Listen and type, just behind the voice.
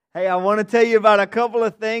Hey, I want to tell you about a couple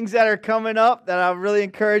of things that are coming up that I really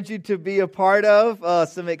encourage you to be a part of.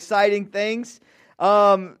 Some exciting things.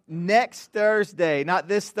 Next Thursday, not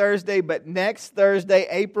this Thursday, but next Thursday,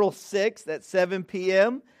 April 6th at 7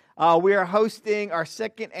 p.m., we are hosting our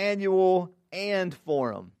second annual AND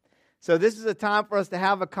Forum. So this is a time for us to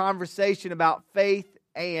have a conversation about faith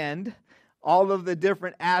and all of the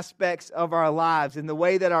different aspects of our lives and the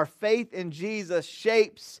way that our faith in Jesus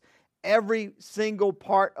shapes every single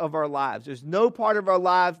part of our lives. There's no part of our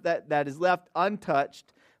lives that is left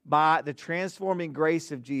untouched by the transforming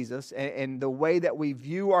grace of Jesus and the way that we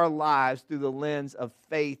view our lives through the lens of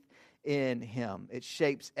faith in Him. It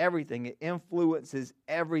shapes everything. It influences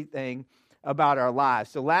everything about our lives.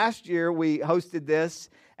 So last year we hosted this,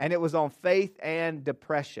 and it was on faith and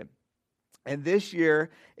depression. And this year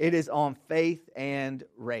it is on faith and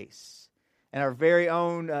race. And our very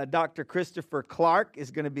own Dr. Christopher Clark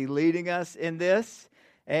is going to be leading us in this.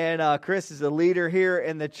 And Chris is a leader here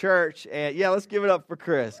in the church. And yeah, let's give it up for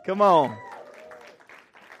Chris. Come on.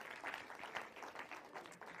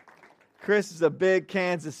 Chris is a big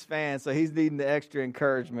Kansas fan, so he's needing the extra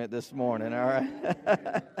encouragement this morning, all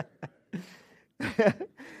right?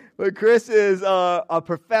 But Chris is a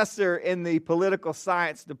professor in the political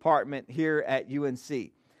science department here at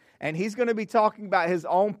UNC. And he's going to be talking about his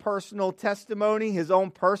own personal testimony, his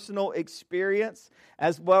own personal experience,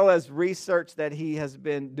 as well as research that he has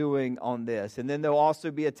been doing on this. And then there'll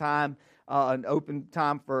also be a time, an open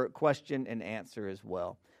time for question and answer as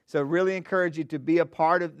well. So really encourage you to be a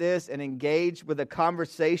part of this and engage with a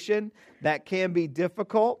conversation that can be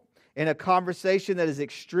difficult, in a conversation that is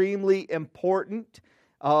extremely important.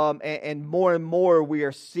 And more we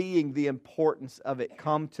are seeing the importance of it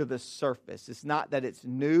come to the surface. It's not that it's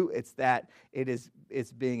new, it's that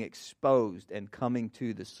it's being exposed and coming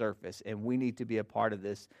to the surface. And we need to be a part of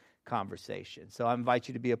this conversation. So I invite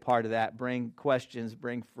you to be a part of that. Bring questions,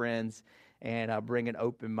 bring friends, and bring an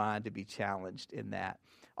open mind to be challenged in that.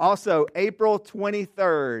 Also, April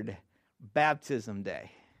 23rd, Baptism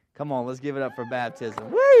Day. Come on, let's give it up for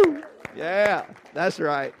baptism. Woo! Yeah, that's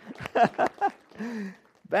right.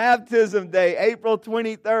 Baptism Day, April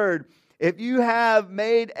 23rd. If you have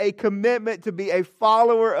made a commitment to be a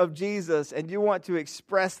follower of Jesus and you want to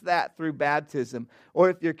express that through baptism, or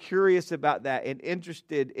if you're curious about that and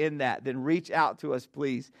interested in that, then reach out to us,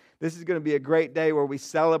 please. This is going to be a great day where we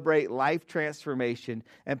celebrate life transformation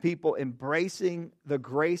and people embracing the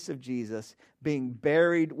grace of Jesus, being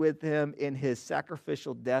buried with Him in His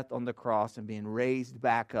sacrificial death on the cross and being raised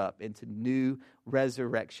back up into new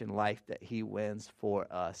resurrection life that He wins for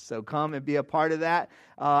us. So come and be a part of that.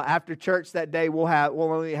 After church that day, we'll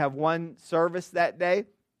only have one service that day.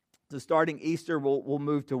 So starting Easter, we'll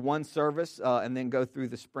move to one service and then go through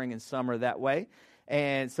the spring and summer that way.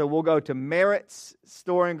 And so we'll go to Merritt's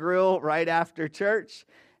Store and Grill right after church.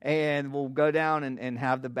 And we'll go down and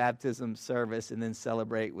have the baptism service and then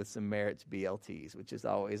celebrate with some Merritt's BLTs, which is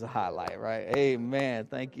always a highlight, right? Amen.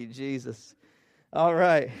 Thank you, Jesus. All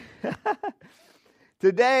right.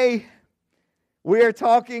 Today, we are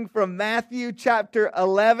talking from Matthew chapter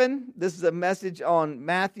 11. This is a message on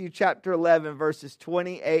Matthew chapter 11, verses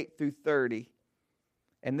 28 through 30.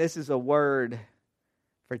 And this is a word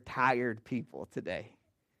for tired people today.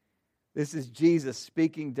 This is Jesus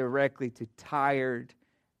speaking directly to tired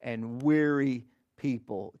and weary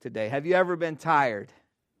people today. Have you ever been tired?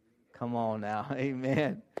 Come on now.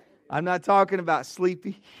 Amen. I'm not talking about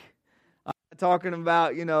sleepy. I'm not talking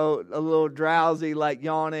about, a little drowsy, like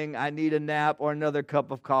yawning, I need a nap or another cup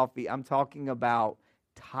of coffee. I'm talking about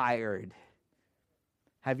tired.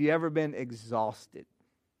 Have you ever been exhausted?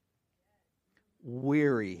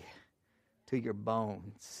 Weary to your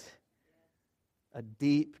bones? A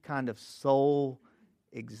deep kind of soul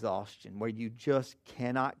exhaustion where you just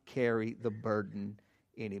cannot carry the burden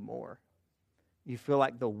anymore. You feel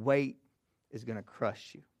like the weight is going to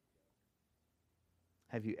crush you.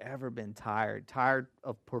 Have you ever been tired? Tired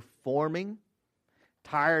of performing?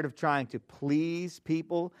 Tired of trying to please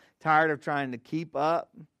people? Tired of trying to keep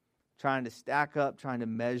up? Trying to stack up? Trying to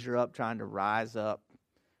measure up? Trying to rise up?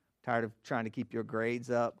 Tired of trying to keep your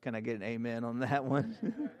grades up? Can I get an amen on that one?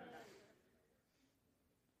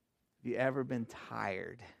 Have you ever been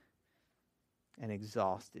tired and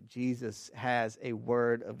exhausted? Jesus has a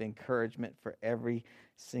word of encouragement for every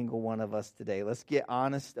single one of us today. Let's get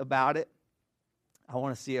honest about it. I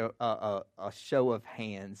want to see a show of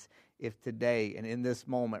hands if today and in this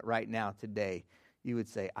moment right now today you would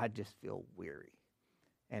say, I just feel weary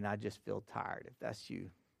and I just feel tired. If that's you,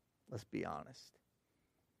 let's be honest.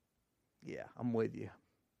 Yeah, I'm with you.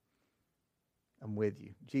 I'm with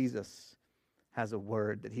you. Jesus has a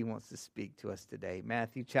word that he wants to speak to us today.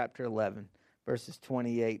 Matthew chapter 11, verses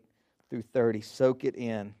 28 through 30. Soak it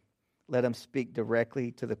in. Let him speak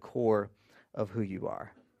directly to the core of who you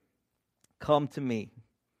are. Come to me,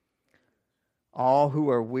 all who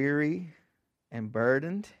are weary and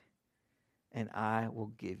burdened, and I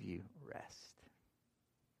will give you rest.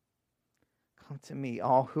 Come to me,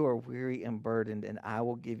 all who are weary and burdened, and I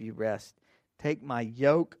will give you rest. Take my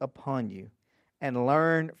yoke upon you and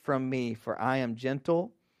learn from me, for I am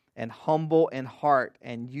gentle and humble in heart,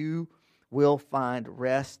 and you will find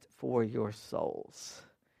rest for your souls.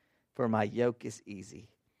 For my yoke is easy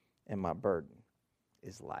and my burden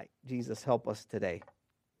is light. Jesus, help us today.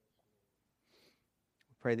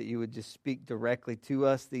 Pray that you would just speak directly to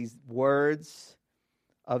us these words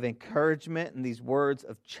of encouragement and these words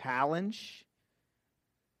of challenge,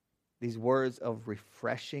 these words of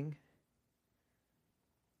refreshing.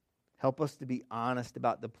 Help us to be honest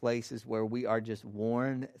about the places where we are just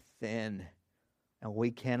worn thin and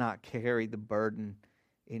we cannot carry the burden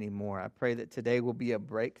anymore. I pray that today will be a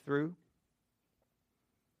breakthrough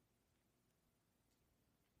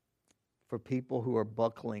for people who are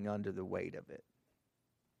buckling under the weight of it.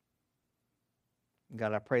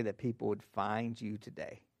 God, I pray that people would find you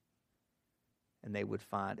today and they would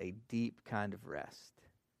find a deep kind of rest,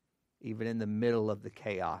 even in the middle of the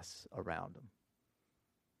chaos around them.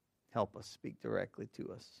 Help us, speak directly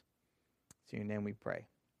to us. It's in your name we pray.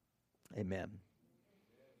 Amen.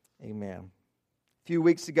 Amen. A few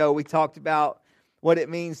weeks ago, we talked about what it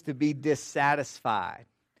means to be dissatisfied.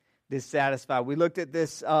 Dissatisfied. We looked at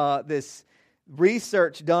this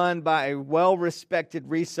research done by a well-respected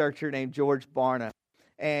researcher named George Barna.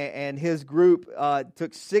 And his group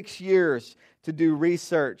took 6 years to do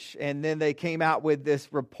research. And then they came out with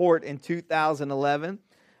this report in 2011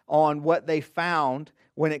 on what they found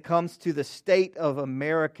when it comes to the state of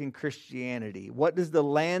American Christianity. What does the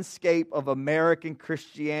landscape of American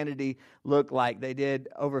Christianity look like? They did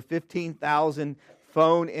over 15,000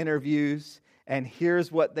 phone interviews, and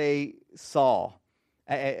here's what they saw.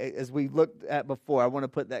 As we looked at before, I want to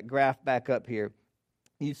put that graph back up here.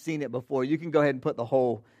 You've seen it before. You can go ahead and put the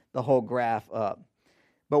whole graph up.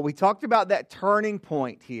 But we talked about that turning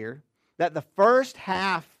point here, that the first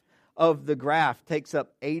half of the graph takes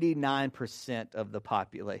up 89% of the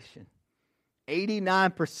population.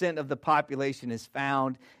 89% of the population is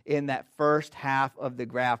found in that first half of the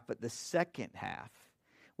graph, but the second half,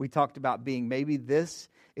 we talked about being, maybe this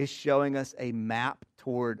is showing us a map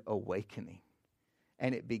toward awakening.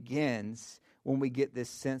 And it begins when we get this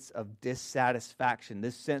sense of dissatisfaction,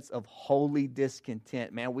 this sense of holy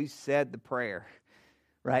discontent. Man, we said the prayer,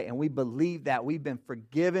 right? And we believe that we've been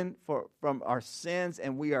forgiven from our sins,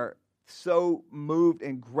 and we are so moved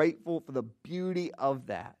and grateful for the beauty of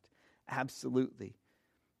that. Absolutely.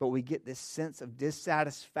 But we get this sense of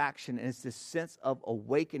dissatisfaction, and it's this sense of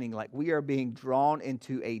awakening, like we are being drawn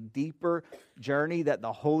into a deeper journey, that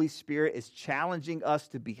the Holy Spirit is challenging us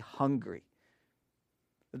to be hungry.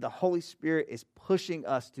 That the Holy Spirit is pushing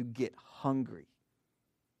us to get hungry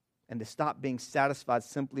and to stop being satisfied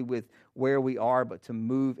simply with where we are, but to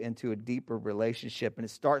move into a deeper relationship. And it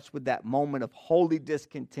starts with that moment of holy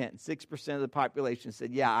discontent. 6% of the population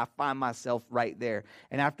said, yeah, I find myself right there.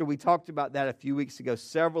 And after we talked about that a few weeks ago,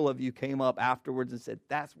 several of you came up afterwards and said,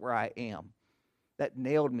 that's where I am. That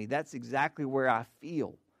nailed me. That's exactly where I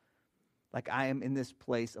feel. Like I am in this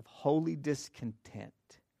place of holy discontent.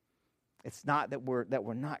 It's not that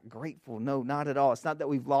we're not grateful. No, not at all. It's not that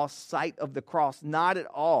we've lost sight of the cross. Not at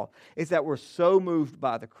all. It's that we're so moved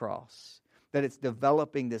by the cross that it's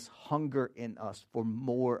developing this hunger in us for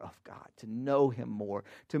more of God, to know Him more,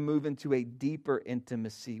 to move into a deeper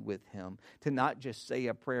intimacy with Him, to not just say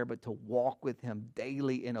a prayer, but to walk with Him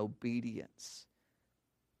daily in obedience,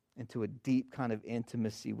 into a deep kind of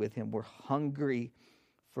intimacy with Him. We're hungry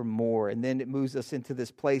for more. And then it moves us into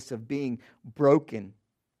this place of being broken.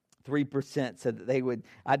 3% said that they would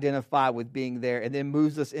identify with being there, and then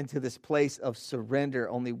moves us into this place of surrender,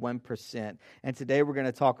 only 1%. And today we're going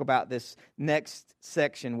to talk about this next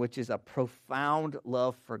section, which is a profound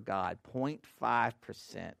love for God.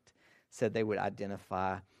 0.5% said they would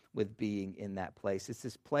identify with being in that place. It's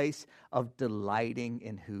this place of delighting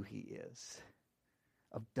in who He is.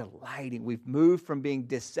 Of delighting. We've moved from being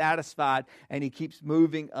dissatisfied, and He keeps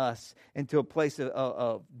moving us into a place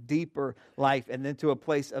of deeper life, and then to a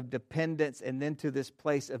place of dependence, and then to this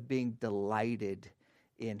place of being delighted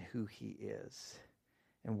in who He is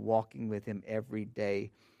and walking with Him every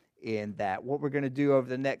day in that. What we're going to do over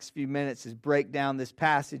the next few minutes is break down this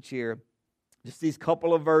passage here, just these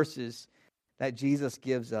couple of verses that Jesus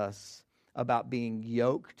gives us about being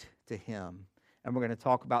yoked to Him And we're going to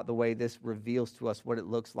talk about the way this reveals to us what it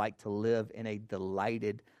looks like to live in a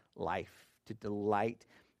delighted life, to delight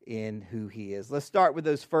in who he is. Let's start with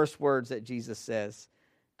those first words that Jesus says.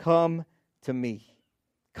 Come to me.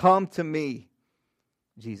 Come to me,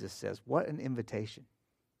 Jesus says. What an invitation.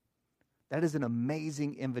 That is an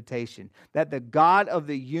amazing invitation, that the God of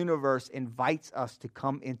the universe invites us to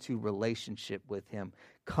come into relationship with him.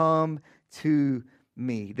 Come to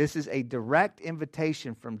me. This is a direct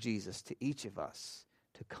invitation from Jesus to each of us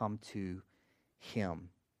to come to him.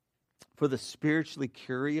 For the spiritually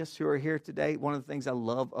curious who are here today, one of the things I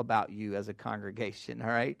love about you as a congregation, all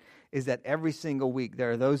right, is that every single week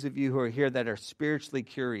there are those of you who are here that are spiritually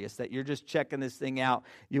curious, that you're just checking this thing out.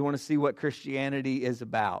 You want to see what Christianity is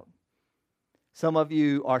about. Some of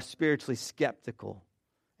you are spiritually skeptical,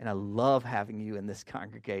 and I love having you in this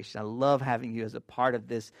congregation. I love having you as a part of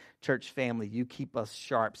this church family. You keep us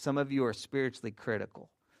sharp. Some of you are spiritually critical,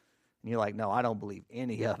 and you're like, no, I don't believe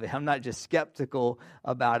any of it. I'm not just skeptical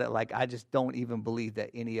about it, like I just don't even believe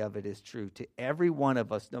that any of it is true. To every one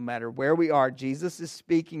of us, no matter where we are, Jesus is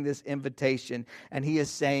speaking this invitation, and he is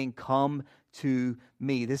saying, come to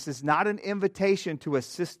me. This is not an invitation to a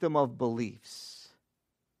system of beliefs.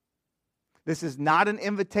 This is not an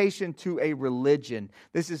invitation to a religion.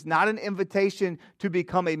 This is not an invitation to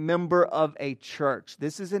become a member of a church.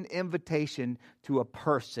 This is an invitation to a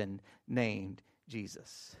person named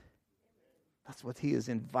Jesus. That's what he is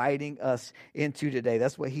inviting us into today.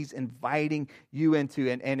 That's what he's inviting you into.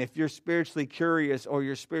 And if you're spiritually curious, or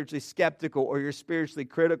you're spiritually skeptical, or you're spiritually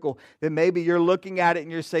critical, then maybe you're looking at it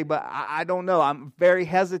and you're saying, but I don't know. I'm very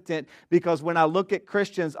hesitant because when I look at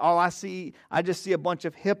Christians, I just see a bunch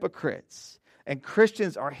of hypocrites. And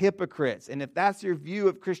Christians are hypocrites. And if that's your view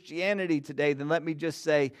of Christianity today, then let me just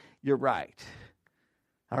say, you're right.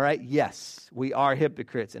 All right? Yes, we are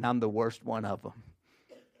hypocrites, and I'm the worst one of them.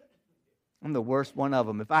 I'm the worst one of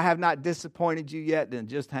them. If I have not disappointed you yet, then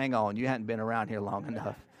just hang on. You hadn't been around here long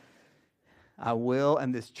enough. I will,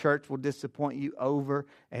 and this church will disappoint you over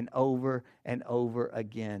and over and over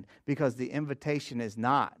again. Because the invitation is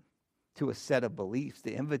not to a set of beliefs.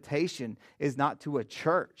 The invitation is not to a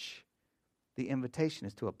church. The invitation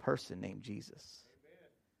is to a person named Jesus. Amen.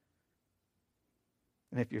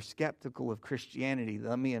 And if you're skeptical of Christianity,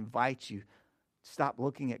 let me invite you, stop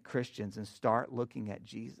looking at Christians and start looking at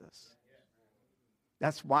Jesus.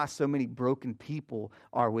 That's why so many broken people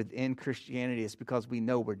are within Christianity. It's because we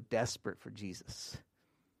know we're desperate for Jesus.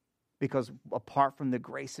 Because apart from the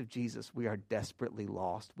grace of Jesus, we are desperately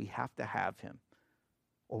lost. We have to have him,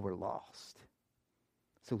 or we're lost.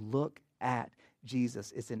 So look at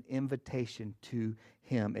Jesus. It's an invitation to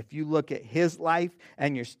him. If you look at his life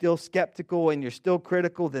and you're still skeptical and you're still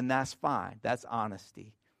critical, then that's fine. That's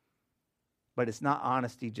honesty. But it's not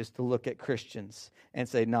honesty just to look at Christians and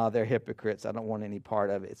say, no, they're hypocrites. I don't want any part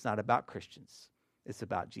of it. It's not about Christians. It's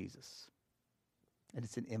about Jesus. And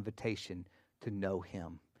it's an invitation to know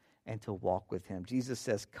him and to walk with him. Jesus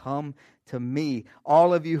says, come to me,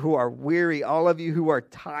 all of you who are weary, all of you who are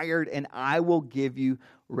tired, and I will give you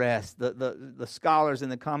rest. The scholars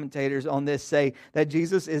and the commentators on this say that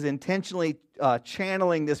Jesus is intentionally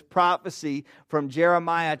channeling this prophecy from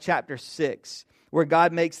Jeremiah chapter 6, where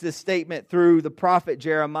God makes this statement through the prophet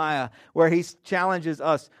Jeremiah, where he challenges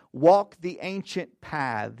us, walk the ancient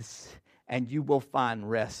paths, and you will find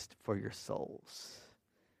rest for your souls.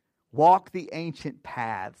 Walk the ancient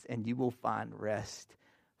paths, and you will find rest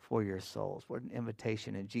for your souls. What an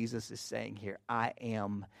invitation. And Jesus is saying here, I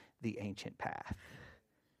am the ancient path.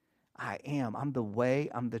 I am. I'm the way,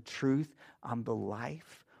 I'm the truth, I'm the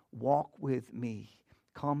life. Walk with me.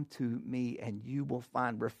 Come to me, and you will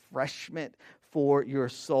find refreshment for your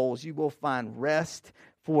souls. You will find rest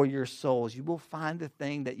for your souls. You will find the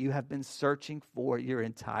thing that you have been searching for your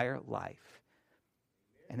entire life.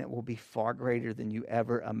 And it will be far greater than you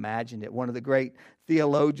ever imagined it. One of the great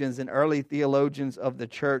theologians and early theologians of the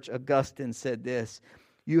church, Augustine, said this: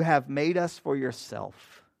 you have made us for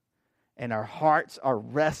yourself, and our hearts are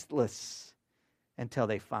restless until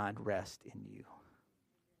they find rest in you.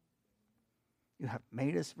 You have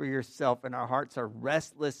made us for yourself, and our hearts are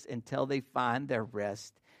restless until they find their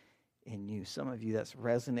rest in you. Some of you, that's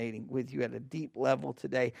resonating with you at a deep level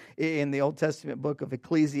today. In the Old Testament book of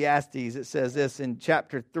Ecclesiastes, it says this in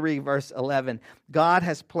chapter 3, verse 11, God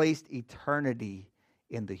has placed eternity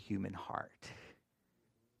in the human heart.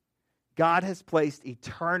 God has placed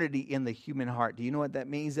eternity in the human heart. Do you know what that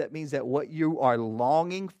means? That means that what you are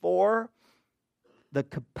longing for, the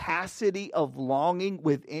capacity of longing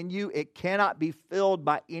within you, it cannot be filled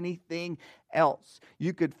by anything else.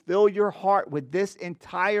 You could fill your heart with this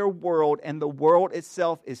entire world, and the world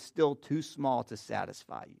itself is still too small to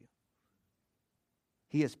satisfy you.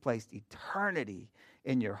 He has placed eternity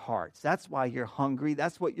in your hearts. That's why you're hungry.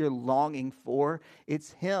 That's what you're longing for.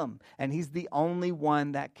 It's Him. And He's the only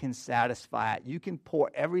one that can satisfy it. You can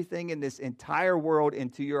pour everything in this entire world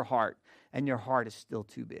into your heart, and your heart is still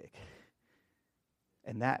too big.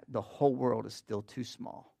 And that the whole world is still too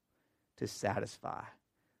small to satisfy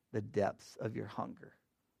the depths of your hunger.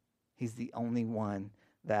 He's the only one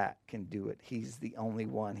that can do it. He's the only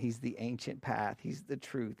one. He's the ancient path. He's the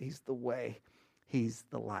truth. He's the way. He's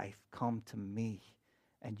the life. Come to me,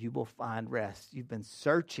 and you will find rest. You've been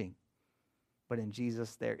searching, but in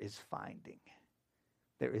Jesus there is finding.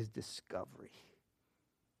 There is discovery.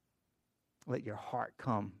 Let your heart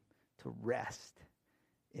come to rest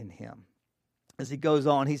in Him. As he goes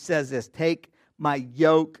on, he says this, take my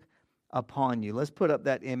yoke upon you. Let's put up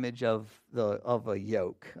that image of a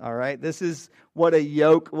yoke. All right, this is what a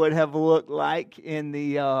yoke would have looked like in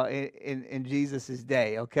the in Jesus's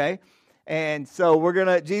day. Okay, and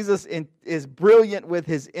so Jesus is brilliant with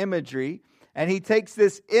his imagery, and he takes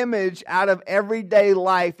this image out of everyday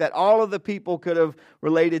life that all of the people could have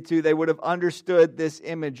related to. They would have understood this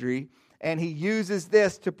imagery, and he uses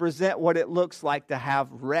this to present what it looks like to have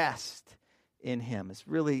rest in Him. It's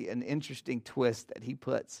really an interesting twist that he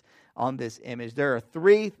puts on this image. There are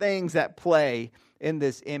three things that play in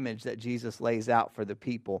this image that Jesus lays out for the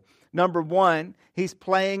people. Number one, he's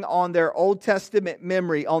playing on their Old Testament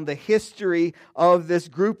memory, on the history of this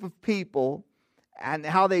group of people and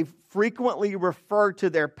how they frequently refer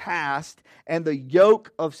to their past and the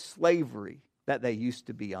yoke of slavery that they used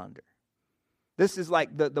to be under. This is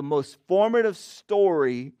like the most formative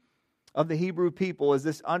story of the Hebrew people, is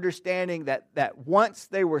this understanding that once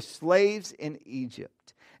they were slaves in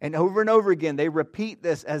Egypt. And over again, they repeat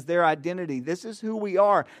this as their identity. This is who we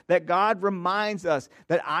are. That God reminds us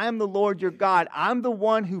that I am the Lord your God. I'm the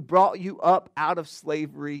one who brought you up out of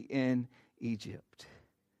slavery in Egypt.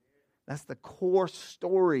 That's the core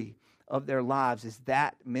story of their lives, is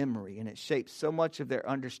that memory. And it shapes so much of their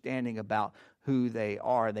understanding about who they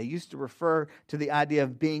are. They used to refer to the idea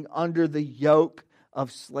of being under the yoke of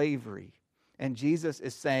slavery. And Jesus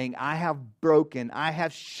is saying, I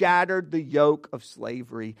have shattered the yoke of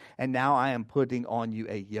slavery, and now I am putting on you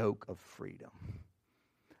a yoke of freedom.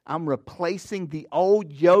 I'm replacing the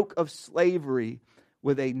old yoke of slavery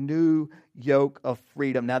with a new yoke of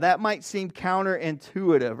freedom. Now that might seem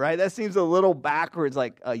counterintuitive, right? That seems a little backwards,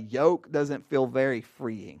 like a yoke doesn't feel very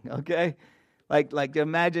freeing, okay? Like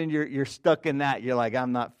imagine you're stuck in that. You're like,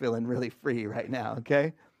 I'm not feeling really free right now,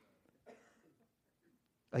 okay?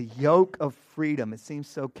 A yoke of freedom. It seems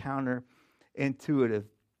so counterintuitive.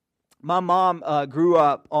 My mom grew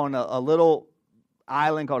up on a little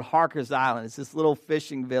island called Harker's Island. It's this little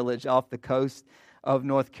fishing village off the coast of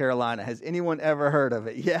North Carolina. Has anyone ever heard of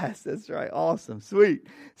it? Yes, that's right. Awesome. Sweet.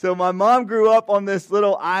 So my mom grew up on this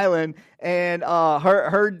little island, and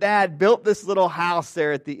her dad built this little house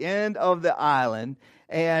there at the end of the island.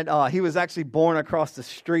 And he was actually born across the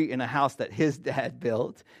street in a house that his dad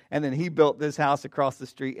built. And then he built this house across the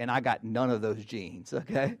street, and I got none of those genes,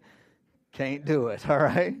 okay? Can't do it, all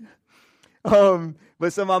right?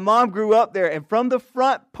 But so my mom grew up there, and from the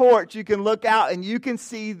front porch, you can look out, and you can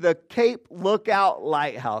see the Cape Lookout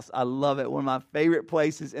Lighthouse. I love it. One of my favorite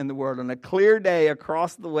places in the world. On a clear day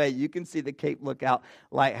across the way, you can see the Cape Lookout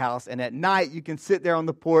Lighthouse. And at night, you can sit there on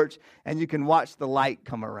the porch, and you can watch the light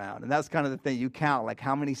come around. And that's kind of the thing. You count, like,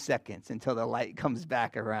 how many seconds until the light comes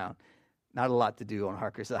back around. Not a lot to do on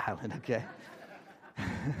Harker's Island, okay?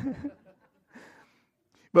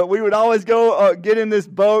 But we would always go get in this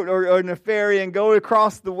boat or in a ferry and go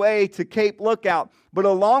across the way to Cape Lookout. But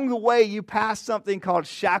along the way, you pass something called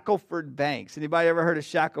Shackelford Banks. Anybody ever heard of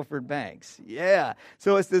Shackelford Banks? Yeah.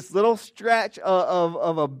 So it's this little stretch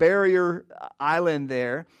of a barrier island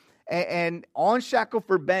there. And on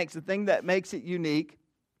Shackelford Banks, the thing that makes it unique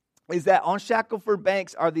is that on Shackelford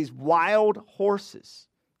Banks are these wild horses.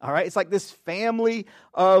 All right, it's like this family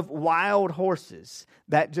of wild horses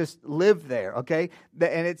that just live there, okay?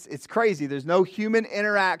 And it's crazy. There's no human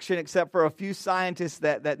interaction except for a few scientists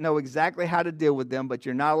that know exactly how to deal with them, but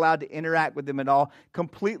you're not allowed to interact with them at all.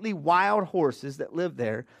 Completely wild horses that live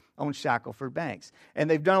there on Shackelford Banks. And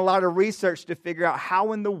they've done a lot of research to figure out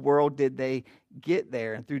how in the world did they get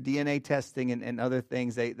there. And through DNA testing and other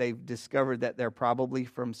things, they've discovered that they're probably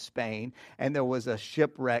from Spain. And there was a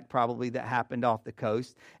shipwreck probably that happened off the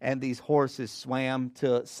coast. And these horses swam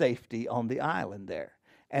to safety on the island there.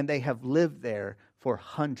 And they have lived there for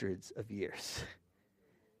hundreds of years.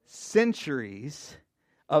 Centuries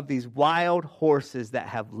of these wild horses that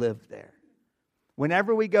have lived there.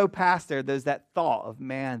 Whenever we go past there, there's that thought of,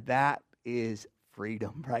 man, that is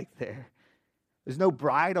freedom right there. There's no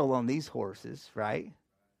bridle on these horses, right?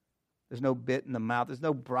 There's no bit in the mouth. There's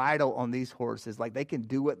no bridle on these horses. Like, they can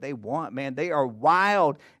do what they want, man. They are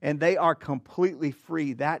wild and they are completely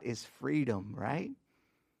free. That is freedom, right?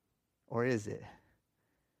 Or is it?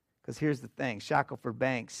 Because here's the thing. Shackelford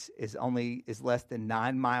Banks is less than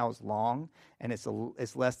 9 miles long, and it's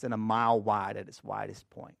less than a mile wide at its widest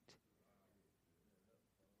point.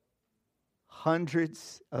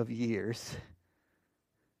 Hundreds of years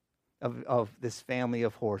of this family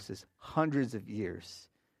of horses, hundreds of years,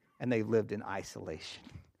 and they lived in isolation.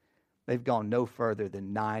 They've gone no further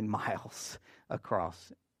than 9 miles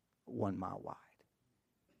across, 1 mile wide.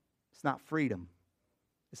 It's not freedom,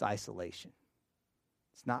 it's isolation.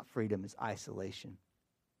 It's not freedom, it's isolation.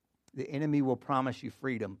 The enemy will promise you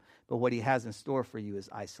freedom, but what he has in store for you is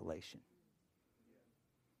isolation.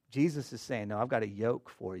 Jesus is saying, no, I've got a yoke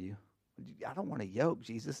for you. I don't want a yoke,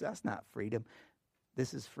 Jesus. That's not freedom.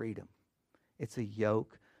 This is freedom. It's a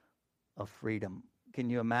yoke of freedom. Can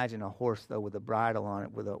you imagine a horse, though, with a bridle on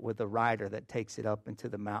it, with a rider that takes it up into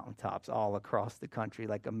the mountaintops all across the country?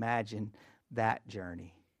 Like, imagine that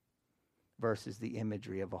journey versus the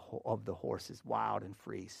imagery of the horses, wild and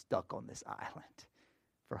free, stuck on this island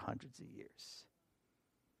for hundreds of years.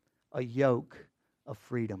 A yoke of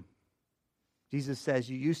freedom. Jesus says,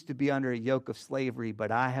 you used to be under a yoke of slavery,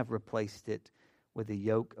 but I have replaced it with a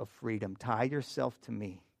yoke of freedom. Tie yourself to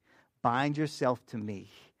me. Bind yourself to me,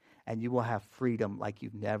 and you will have freedom like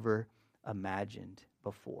you've never imagined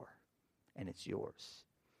before. And it's yours.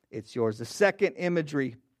 It's yours. The second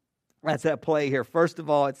imagery that's at play here. First of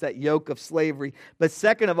all, it's that yoke of slavery. But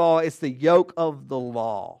second of all, it's the yoke of the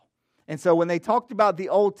law. And so when they talked about the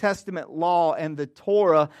Old Testament law and the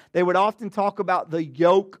Torah, they would often talk about the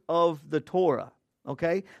yoke of the Torah.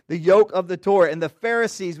 Okay? The yoke of the Torah. And the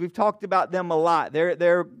Pharisees, we've talked about them a lot.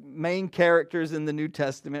 They're main characters in the New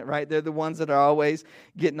Testament, right? They're the ones that are always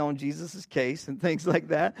getting on Jesus' case and things like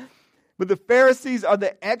that. But the Pharisees are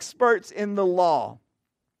the experts in the law.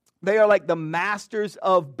 They are like the masters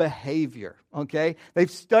of behavior, okay?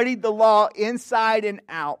 They've studied the law inside and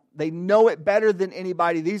out. They know it better than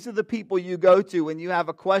anybody. These are the people you go to when you have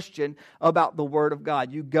a question about the Word of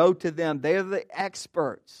God. You go to them. They're the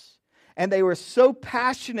experts. And they were so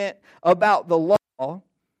passionate about the law,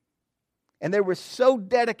 and they were so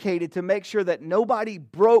dedicated to make sure that nobody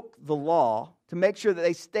broke the law, to make sure that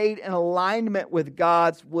they stayed in alignment with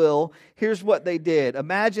God's will. Here's what they did.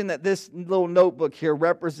 Imagine that this little notebook here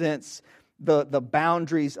represents the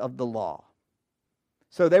boundaries of the law.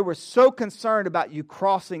 So they were so concerned about you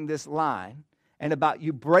crossing this line and about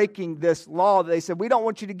you breaking this law that they said, we don't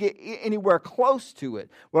want you to get anywhere close to it.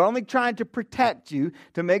 We're only trying to protect you,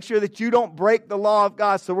 to make sure that you don't break the law of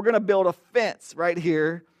God. So we're going to build a fence right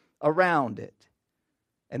here around it.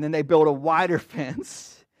 And then they built a wider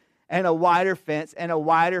fence, and a wider fence, and a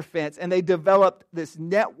wider fence. And they developed this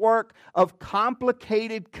network of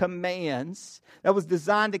complicated commands that was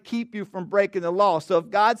designed to keep you from breaking the law. So if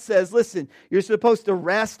God says, listen, you're supposed to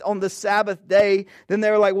rest on the Sabbath day, then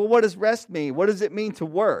they're like, well, what does rest mean? What does it mean to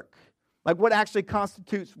work? Like, what actually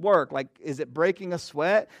constitutes work? Like, is it breaking a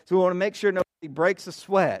sweat? So we want to make sure nobody breaks a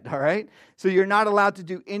sweat, all right? So you're not allowed to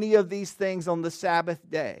do any of these things on the Sabbath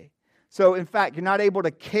day. So, in fact, you're not able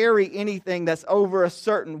to carry anything that's over a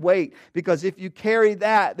certain weight, because if you carry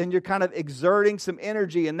that, then you're kind of exerting some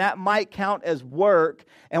energy, and that might count as work,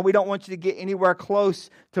 and we don't want you to get anywhere close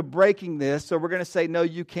to breaking this, so we're going to say, no,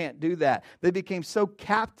 you can't do that. They became so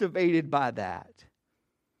captivated by that.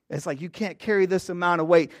 It's like, you can't carry this amount of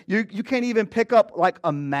weight. You can't even pick up like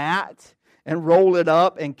a mat and roll it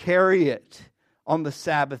up and carry it on the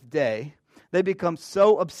Sabbath day. They become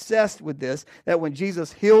so obsessed with this that when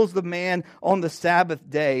Jesus heals the man on the Sabbath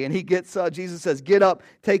day, and he gets Jesus says, get up,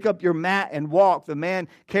 take up your mat and walk. The man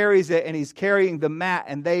carries it, and he's carrying the mat,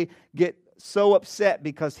 and they get so upset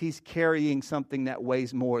because he's carrying something that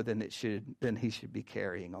weighs more than he should be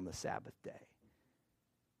carrying on the Sabbath day.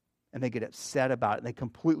 And they get upset about it. They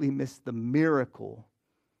completely miss the miracle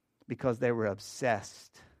because they were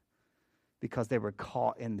obsessed, because they were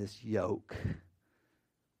caught in this yoke.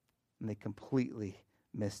 And they completely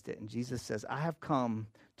missed it. And Jesus says, I have come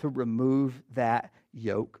to remove that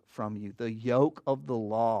yoke from you. The yoke of the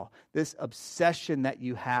law. This obsession that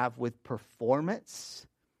you have with performance.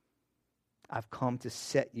 I've come to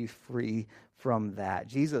set you free from that.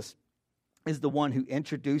 Jesus is the one who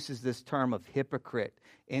introduces this term of hypocrite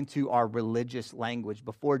into our religious language.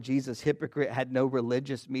 Before Jesus, hypocrite had no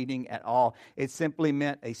religious meaning at all. It simply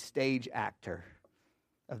meant a stage actor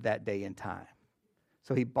of that day and time.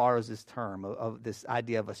 So he borrows this term of this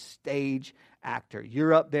idea of a stage actor.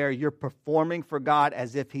 You're up there, you're performing for God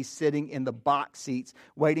as if he's sitting in the box seats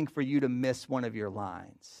waiting for you to miss one of your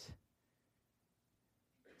lines.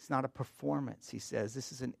 It's not a performance, he says.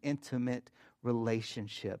 This is an intimate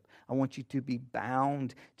relationship. I want you to be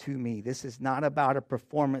bound to me. This is not about a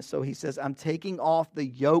performance. So he says, I'm taking off the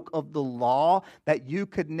yoke of the law that you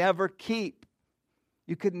could never keep.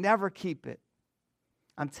 You could never keep it.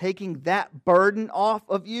 I'm taking that burden off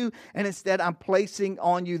of you, and instead I'm placing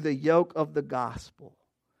on you the yoke of the gospel.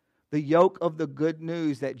 The yoke of the good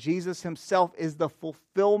news that Jesus himself is the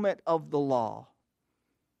fulfillment of the law.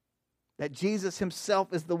 That Jesus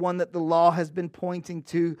himself is the one that the law has been pointing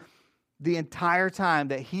to the entire time.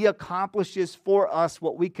 That he accomplishes for us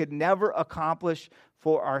what we could never accomplish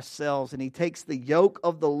for ourselves. And he takes the yoke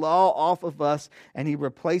of the law off of us and he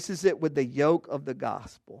replaces it with the yoke of the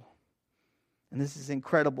gospel. And this is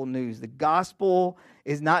incredible news. The gospel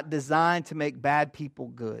is not designed to make bad people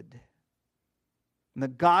good. And the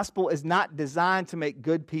gospel is not designed to make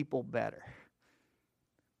good people better.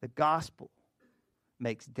 The gospel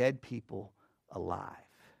makes dead people alive.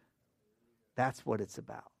 That's what it's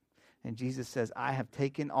about. And Jesus says, I have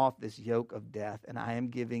taken off this yoke of death and I am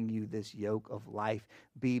giving you this yoke of life.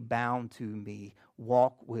 Be bound to me.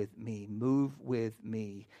 Walk with me. Move with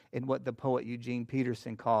me. In what the poet Eugene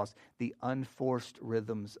Peterson calls the unforced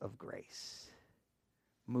rhythms of grace.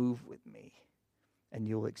 Move with me and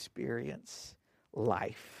you'll experience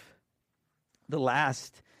life. The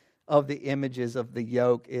last of the images of the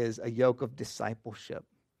yoke is a yoke of discipleship.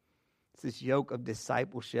 It's this yoke of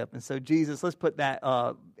discipleship. And so Jesus, let's put that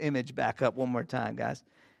image back up one more time, guys.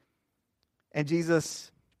 And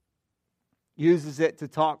Jesus uses it to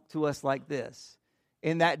talk to us like this.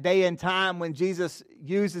 In that day and time when Jesus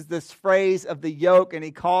uses this phrase of the yoke and he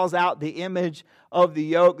calls out the image of the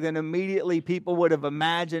yoke, then immediately people would have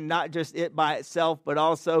imagined not just it by itself, but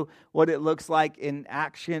also what it looks like in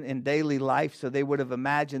action in daily life. So they would have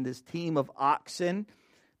imagined this team of oxen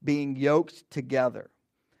being yoked together.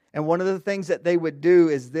 And one of the things that they would do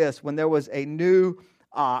is this: when there was a new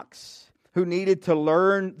ox who needed to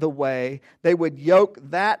learn the way, they would yoke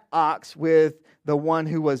that ox with the one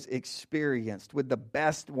who was experienced, with the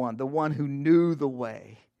best one, the one who knew the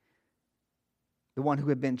way, the one who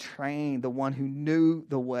had been trained, the one who knew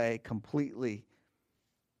the way completely.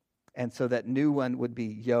 And so that new one would be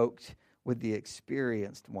yoked with the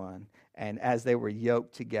experienced one. And as they were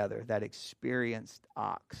yoked together, that experienced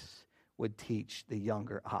ox would teach the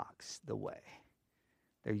younger ox the way.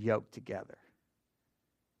 They're yoked together.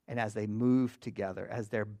 And as they move together, as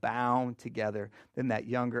they're bound together, then that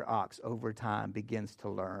younger ox over time begins to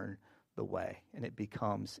learn the way. And it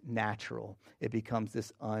becomes natural. It becomes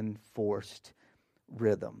this unforced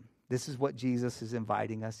rhythm. This is what Jesus is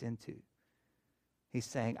inviting us into. He's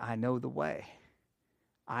saying, I know the way.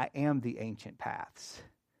 I am the ancient paths.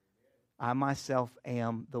 I myself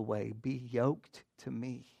am the way. Be yoked to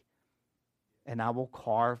me, and I will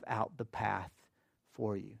carve out the path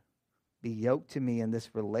for you. Be yoked to me in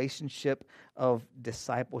this relationship of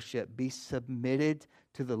discipleship. Be submitted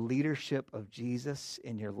to the leadership of Jesus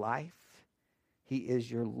in your life. He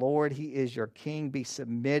is your Lord. He is your King. Be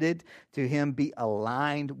submitted to him. Be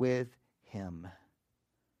aligned with him.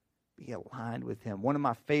 Be aligned with him. One of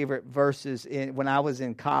my favorite verses when I was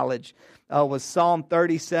in college was Psalm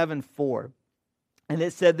 37:4. And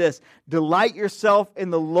it said this: delight yourself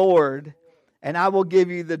in the Lord, and I will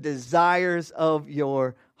give you the desires of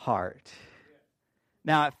your heart.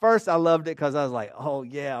 Now, at first I loved it because I was like, oh,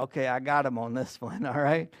 yeah, okay, I got him on this one, all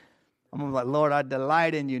right? I'm like, Lord, I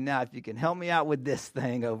delight in you now. If you can help me out with this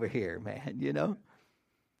thing over here, man, you know?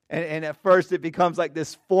 And at first it becomes like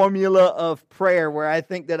this formula of prayer where I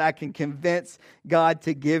think that I can convince God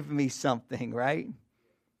to give me something, right?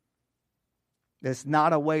 That's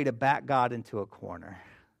not a way to back God into a corner.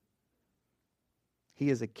 He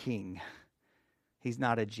is a king. He's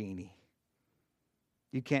not a genie.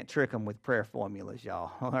 You can't trick him with prayer formulas,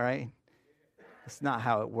 y'all, all right? That's not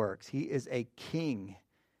how it works. He is a king.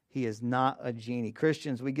 He is not a genie.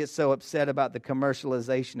 Christians, we get so upset about the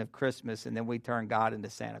commercialization of Christmas, and then we turn God into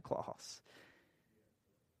Santa Claus.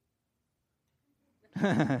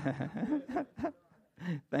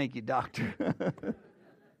 Thank you, doctor.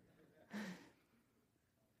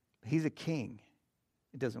 He's a king.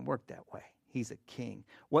 It doesn't work that way. He's a king.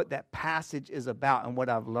 What that passage is about, and what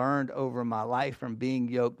I've learned over my life from being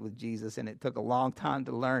yoked with Jesus, and it took a long time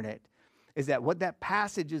to learn it, is that what that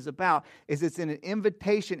passage is about is it's an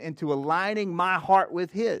invitation into aligning my heart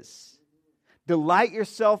with his. Delight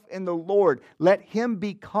yourself in the Lord. Let him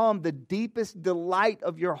become the deepest delight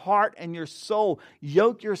of your heart and your soul.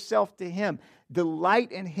 Yoke yourself to him.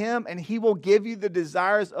 Delight in him, and he will give you the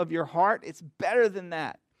desires of your heart. It's better than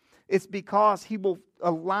that. It's because he will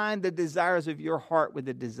align the desires of your heart with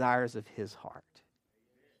the desires of his heart.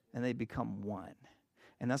 And they become one.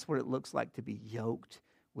 And that's what it looks like to be yoked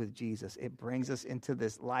with Jesus. It brings us into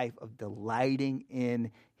this life of delighting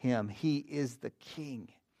in him. He is the king.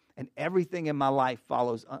 And everything in my life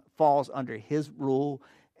falls under his rule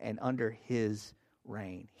and under his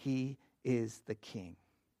reign. He is the king.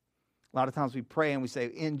 A lot of times we pray and we say,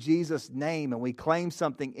 in Jesus' name, and we claim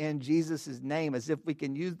something in Jesus' name as if we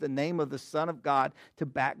can use the name of the Son of God to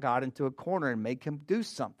back God into a corner and make him do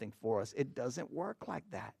something for us. It doesn't work like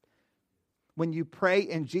that. When you pray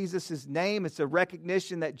in Jesus' name, it's a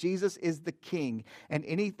recognition that Jesus is the king. And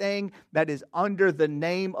anything that is under the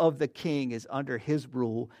name of the king is under his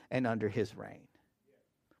rule and under his reign.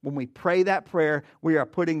 When we pray that prayer, we are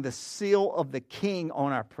putting the seal of the king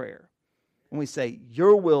on our prayer. When we say,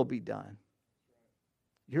 your will be done.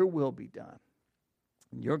 Your will be done.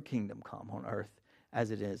 And your kingdom come on earth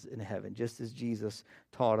as it is in heaven, just as Jesus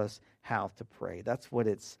taught us how to pray. That's what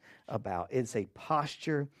it's about. It's a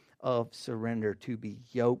posture of surrender to be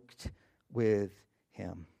yoked with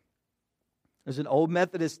him. There's an old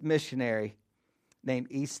Methodist missionary named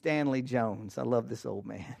E. Stanley Jones. I love this old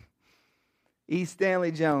man. E.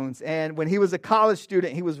 Stanley Jones. And when he was a college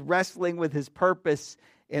student, he was wrestling with his purpose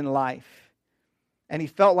in life. And he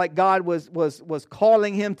felt like God was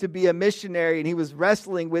calling him to be a missionary, and he was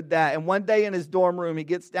wrestling with that. And one day in his dorm room, he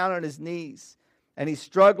gets down on his knees, and he's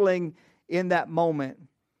struggling in that moment.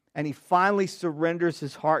 And he finally surrenders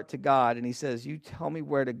his heart to God, and he says, you tell me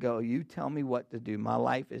where to go. You tell me what to do. My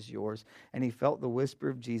life is yours. And he felt the whisper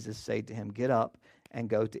of Jesus say to him, get up and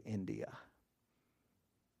go to India.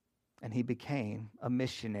 And he became a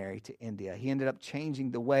missionary to India. He ended up changing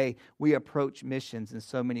the way we approach missions in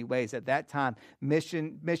so many ways. At that time,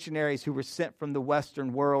 missionaries who were sent from the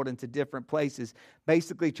Western world into different places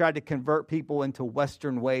basically tried to convert people into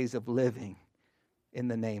Western ways of living in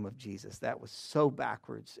the name of Jesus. That was so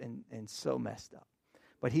backwards and so messed up.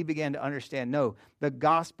 But he began to understand, no, the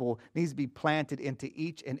gospel needs to be planted into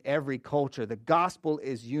each and every culture. The gospel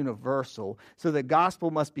is universal. So the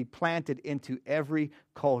gospel must be planted into every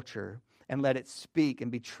culture and let it speak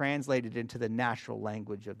and be translated into the natural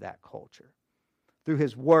language of that culture. Through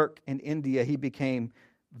his work in India, he became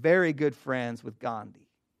very good friends with Gandhi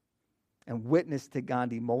and witnessed to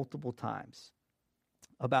Gandhi multiple times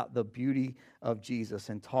about the beauty of Jesus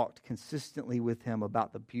and talked consistently with him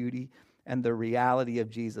about the beauty and the reality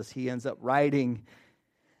of Jesus. He ends up writing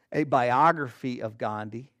a biography of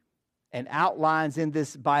Gandhi and outlines in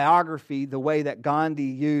this biography the way that Gandhi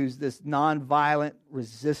used this nonviolent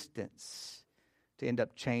resistance to end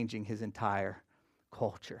up changing his entire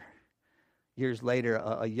culture. Years later,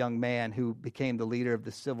 a young man who became the leader of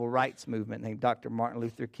the civil rights movement named Dr. Martin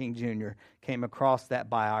Luther King Jr. came across that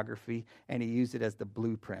biography, and he used it as the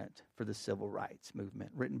blueprint for the civil rights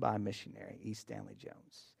movement, written by a missionary, E. Stanley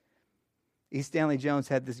Jones. E. Stanley Jones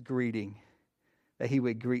had this greeting that he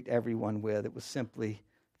would greet everyone with. It was simply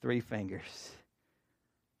 3 fingers.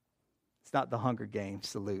 It's not the Hunger Games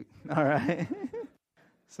salute, all right?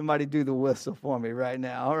 Somebody do the whistle for me right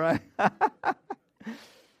now, all right?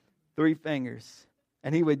 3 fingers.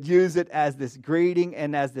 And he would use it as this greeting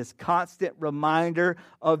and as this constant reminder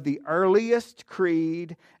of the earliest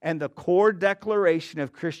creed and the core declaration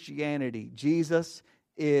of Christianity. Jesus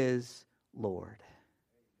is Lord.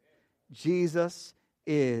 Jesus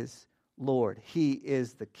is Lord. He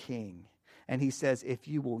is the King. And he says, if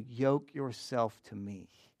you will yoke yourself to me,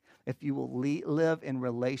 if you will live in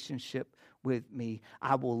relationship with me,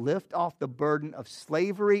 I will lift off the burden of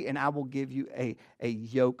slavery and I will give you a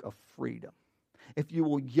yoke of freedom. If you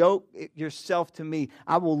will yoke yourself to me,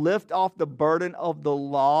 I will lift off the burden of the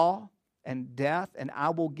law and death, and I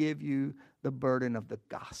will give you the burden of the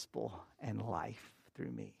gospel and life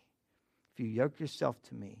through me. If you yoke yourself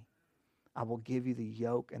to me, I will give you the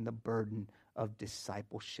yoke and the burden of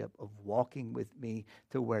discipleship, of walking with me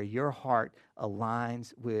to where your heart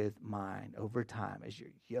aligns with mine over time as you're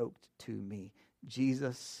yoked to me.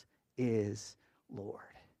 Jesus is Lord.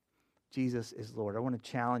 Jesus is Lord. I want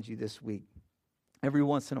to challenge you this week. Every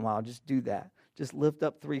once in a while, just do that. Just lift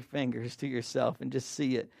up 3 fingers to yourself and just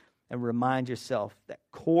see it and remind yourself that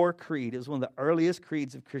core creed is one of the earliest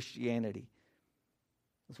creeds of Christianity.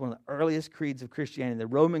 It's one of the earliest creeds of Christianity. The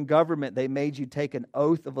Roman government, they made you take an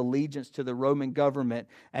oath of allegiance to the Roman government,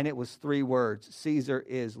 and it was 3 words: Caesar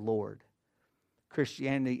is Lord.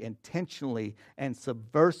 Christianity intentionally and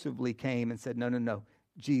subversively came and said, no,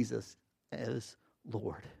 Jesus is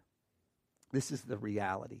Lord. This is the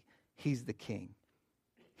reality. He's the King.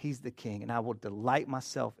 He's the King, and I will delight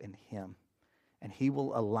myself in him. And he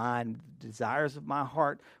will align the desires of my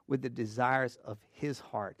heart with the desires of his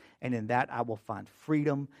heart. And in that I will find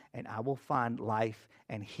freedom and I will find life.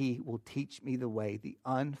 And he will teach me the way, the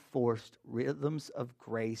unforced rhythms of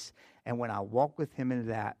grace. And when I walk with him in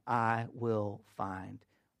that, I will find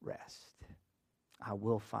rest. I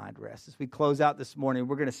will find rest. As we close out this morning,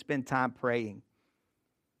 we're going to spend time praying.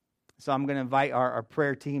 So I'm going to invite our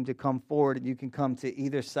prayer team to come forward, and you can come to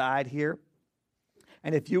either side here.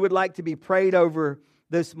 And if you would like to be prayed over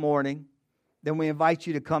this morning, then we invite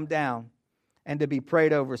you to come down and to be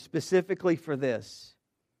prayed over specifically for this.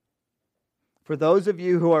 For those of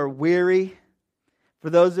you who are weary, for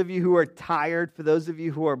those of you who are tired, for those of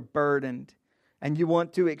you who are burdened, and you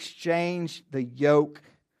want to exchange the yoke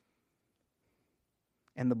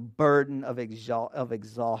and the burden of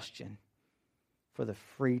exhaustion for the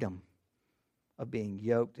freedom of being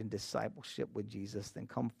yoked in discipleship with Jesus, then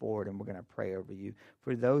come forward and we're going to pray over you.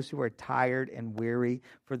 For those who are tired and weary,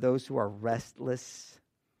 for those who are restless,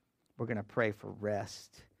 we're going to pray for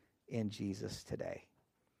rest in Jesus today.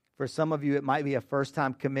 For some of you, it might be a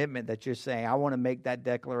first-time commitment that you're saying, I want to make that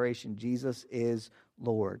declaration. Jesus is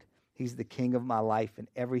Lord. He's the King of my life, and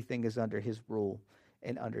everything is under his rule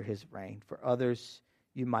and under his reign. For others,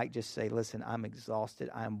 you might just say, listen, I'm exhausted.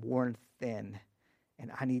 I'm worn thin.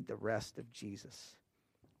 And I need the rest of Jesus.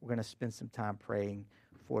 We're going to spend some time praying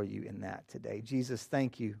for you in that today. Jesus,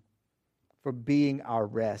 thank you for being our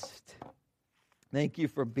rest. Thank you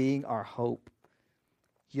for being our hope.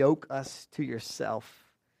 Yoke us to yourself.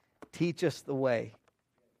 Teach us the way.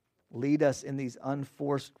 Lead us in these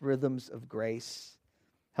unforced rhythms of grace.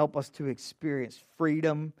 Help us to experience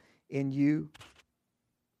freedom in you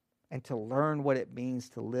and to learn what it means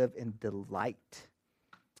to live in delight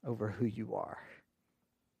over who you are.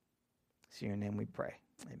 It's in your name we pray.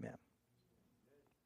 Amen.